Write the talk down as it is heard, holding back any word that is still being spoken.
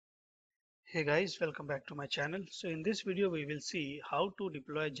Hey guys, welcome back to my channel. So in this video we will see how to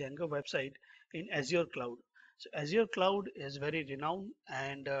deploy Django website in Azure cloud. So Azure cloud is very renowned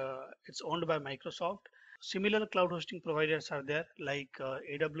and it's owned by Microsoft. Similar cloud hosting providers are there like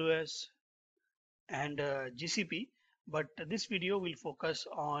AWS and GCP, but this video will focus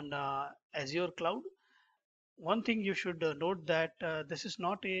on Azure cloud. One thing you should note that this is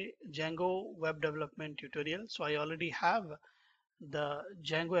not a Django web development tutorial. So I already have the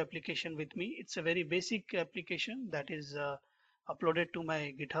Django application with me. It's a very basic application that is uploaded to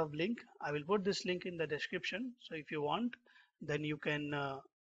my GitHub link. I will put this link in the description. So if you want, then you can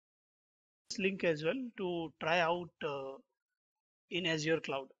this link as well to try out in Azure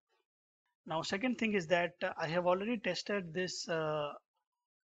cloud. Now, second thing is that I have already tested this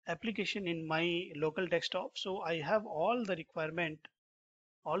application in my local desktop. So I have all the requirement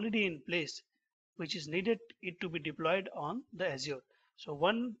already in place which is needed it to be deployed on the Azure. So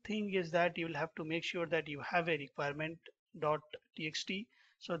one thing is that you will have to make sure that you have a requirement.txt.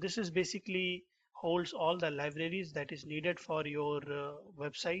 So this is basically holds all the libraries that is needed for your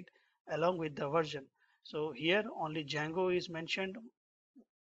website along with the version. So here only Django is mentioned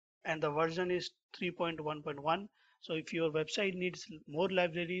and the version is 3.1.1. So if your website needs more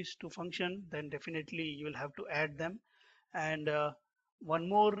libraries to function, then definitely you will have to add them. And one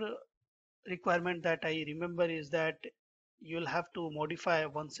more requirement that I remember is that you'll have to modify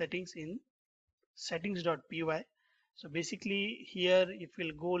one settings in settings.py. So basically here if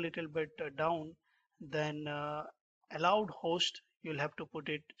we'll go a little bit down, then allowed host you'll have to put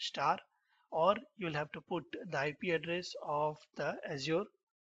it star, or you'll have to put the IP address of the Azure,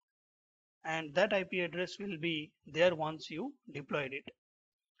 and that IP address will be there once you deployed it.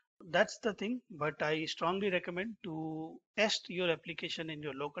 That's the thing, but I strongly recommend to test your application in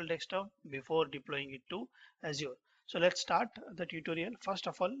your local desktop before deploying it to Azure. So let's start the tutorial. First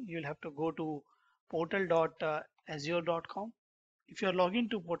of all, you'll have to go to portal.azure.com. If you're logged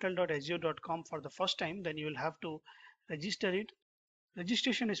into portal.azure.com for the first time, then you will have to register it.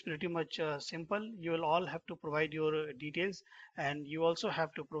 Registration is pretty much simple. You will all have to provide your details, and you also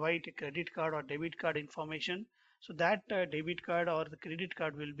have to provide a credit card or debit card information. So that debit card or the credit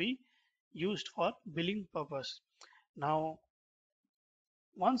card will be used for billing purpose. Now,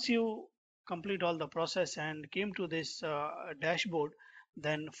 once you complete all the process and came to this dashboard,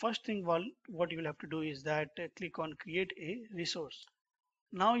 then first thing what you will have to do is that click on create a resource.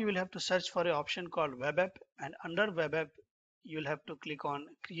 Now you will have to search for an option called web app, and under web app you'll have to click on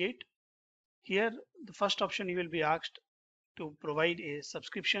create. Here the first option you will be asked to provide a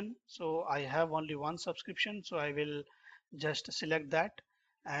subscription. So I have only one subscription, so I will just select that,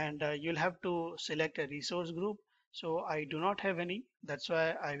 and you'll have to select a resource group. So I do not have any, that's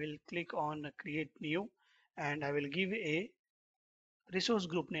why I will click on create new, and I will give a resource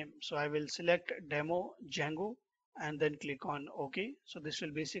group name. So I will select demo Django and then click on OK. So this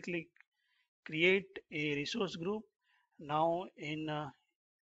will basically create a resource group. Now in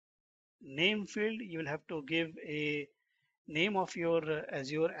name field you will have to give a name of your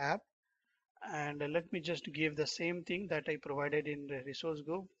Azure app, and let me just give the same thing that I provided in the resource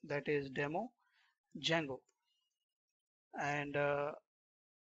group, that is demo Django, and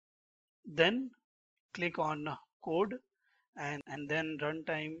then click on code, and then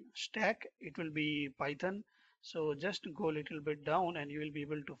runtime stack, it will be Python. So just go a little bit down and you will be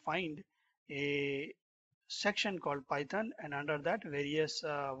able to find a section called Python, and under that various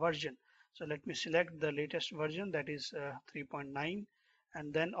version. So let me select the latest version, that is 3.9,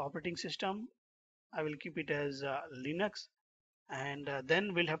 and then operating system I will keep it as Linux, and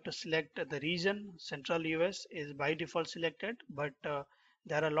then we'll have to select the region. Central US is by default selected, but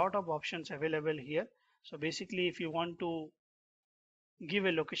there are a lot of options available here. So basically if you want to give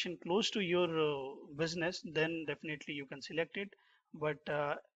a location close to your business, then definitely you can select it, but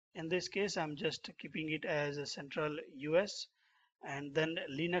in this case I'm just keeping it as a central US. And then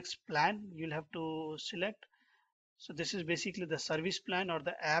Linux plan you'll have to select. So this is basically the service plan or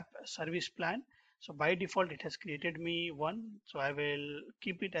the app service plan. So by default it has created me one, so I will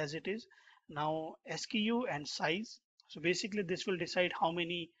keep it as it is. Now SKU and size, so basically this will decide how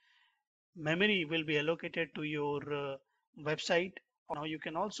many memory will be allocated to your website. Now you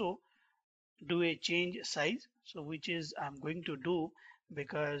can also do a change size, so which is I'm going to do,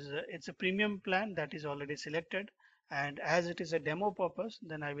 because it's a premium plan that is already selected, and as it is a demo purpose,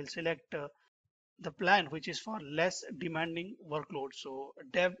 then I will select the plan which is for less demanding workload. So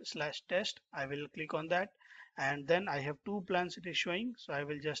dev/test, I will click on that, and then I have two plans it is showing, so I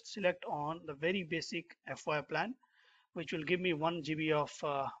will just select on the very basic FY plan, which will give me 1 GB of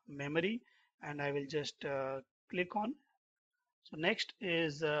memory, and I will just click on. So next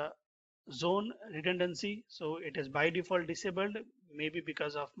is zone redundancy, so it is by default disabled, maybe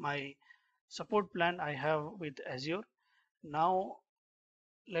because of my support plan I have with Azure. Now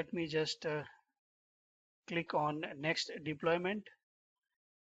let me just click on next deployment,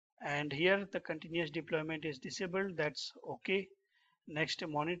 and here the continuous deployment is disabled. That's okay. Next,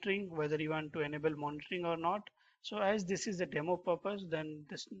 monitoring, whether you want to enable monitoring or not. So as this is a demo purpose, then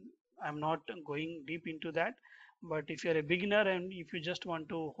this I'm not going deep into that. But if you're a beginner and if you just want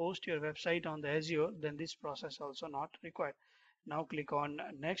to host your website on the Azure, then this process also not required. Now click on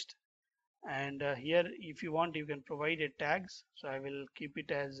next, and here if you want you can provide a tags, so I will keep it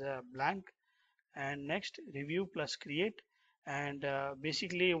as blank, and next review plus create. And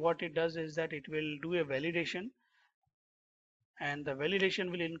basically what it does is that it will do a validation, and the validation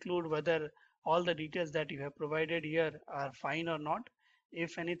will include whether all the details that you have provided here are fine or not.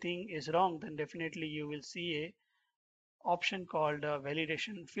 If anything is wrong, then definitely you will see a option called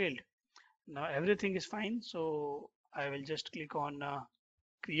validation failed. Now everything is fine, so I will just click on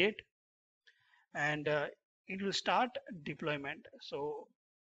create, and it will start deployment. So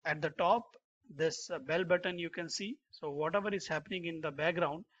at the top, this bell button you can see, so whatever is happening in the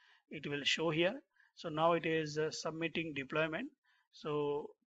background it will show here. So now it is submitting deployment.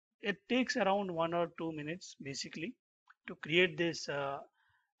 So it takes around 1 or 2 minutes basically to create this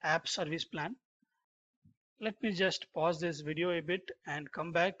app service plan. Let me just pause this video a bit and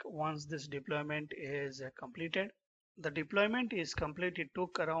come back once this deployment is completed. The deployment is complete. It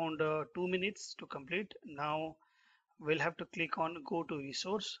took around 2 minutes to complete. Now we'll have to click on go to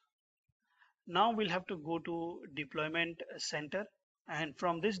resource. Now we'll have to go to deployment center, and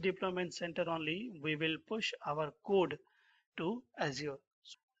from this deployment center only we will push our code to Azure.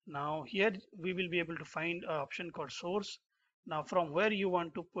 Now here we will be able to find an option called source. Now from where you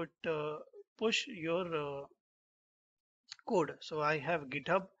want to push your code. So I have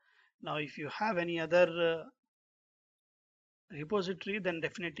GitHub. Now if you have any other repository, then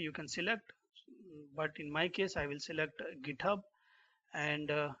definitely you can select, but in my case I will select GitHub,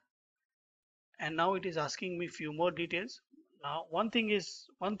 and now it is asking me few more details. Now one thing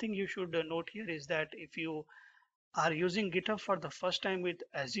you should note here is that if you are using GitHub for the first time with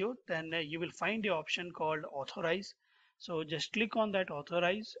Azure, then you will find the option called authorize. So just click on that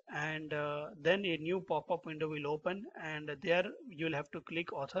authorize, and then a new pop-up window will open, and there you will have to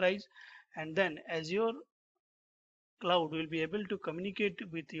click authorize, and then Azure cloud will be able to communicate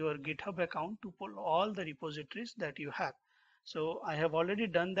with your GitHub account to pull all the repositories that you have. So I have already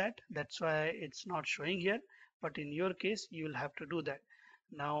done that, that's why it's not showing here, but in your case you will have to do that.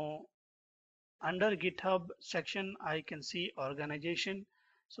 Now under GitHub section I can see organization,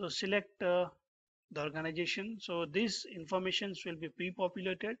 so select the organization. So these informations will be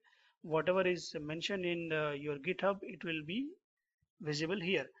pre-populated. Whatever is mentioned in your GitHub, it will be visible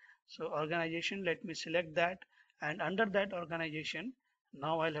here. So organization, let me select that, and under that organization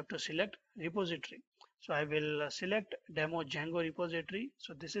now I'll have to select repository. So I will select demo Django repository.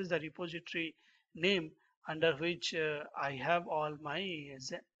 So this is the repository name under which I have all my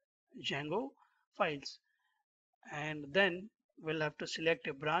Django files, and then we'll have to select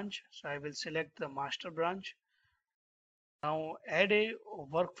a branch. So I will select the master branch. Now add a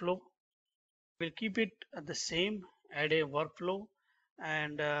workflow. We'll keep it the same, add a workflow,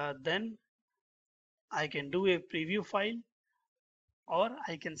 and then I can do a preview file, or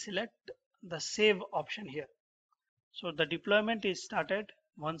I can select the save option here. So the deployment is started.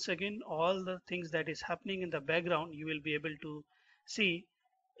 Once again, all the things that is happening in the background you will be able to see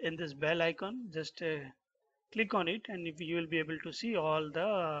in this bell icon. Just click on it, and if you will be able to see all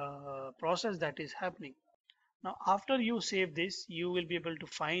the process that is happening. Now after you save this, you will be able to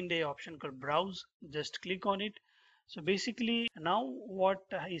find a option called browse. Just click on it. So basically now what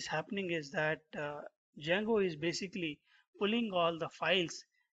is happening is that Django is basically pulling all the files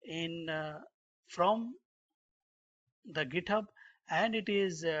in from the GitHub, and it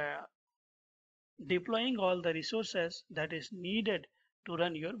is deploying all the resources that is needed to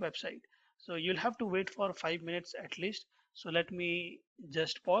run your website. So you'll have to wait for 5 minutes at least. So let me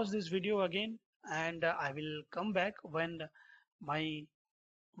just pause this video again, and I will come back when my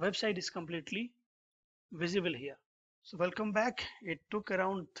website is completely visible here. So welcome back. It took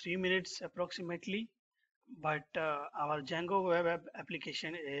around 3 minutes approximately, but our Django web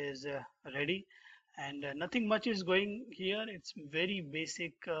application is ready, and nothing much is going here. It's very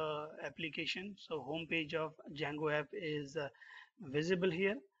basic application. So home page of Django app is visible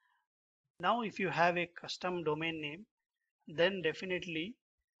here. Now if you have a custom domain name, then definitely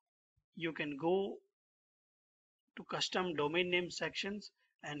you can go to custom domain name sections,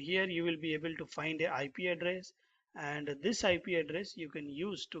 and here you will be able to find a IP address, and this IP address you can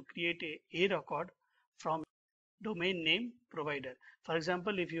use to create a record from domain name provider. For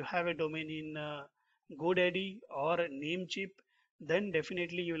example, if you have a domain in GoDaddy or Namecheap, then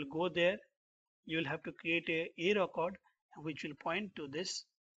definitely you will go there. You will have to create a record which will point to this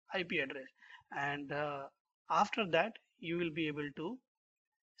IP address, and after that you will be able to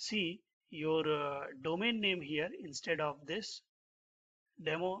see your domain name here instead of this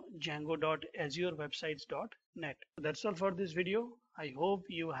demo django.azurewebsites.net. That's all for this video. I hope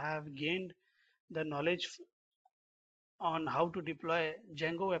you have gained the knowledge on how to deploy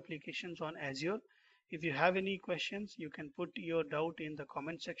Django applications on Azure. If you have any questions, you can put your doubt in the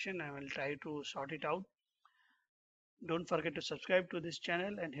comment section. I will try to sort it out. Don't forget to subscribe to this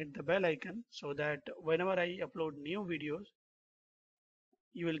channel and hit the bell icon so that whenever I upload new videos,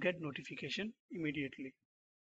 you will get notification immediately.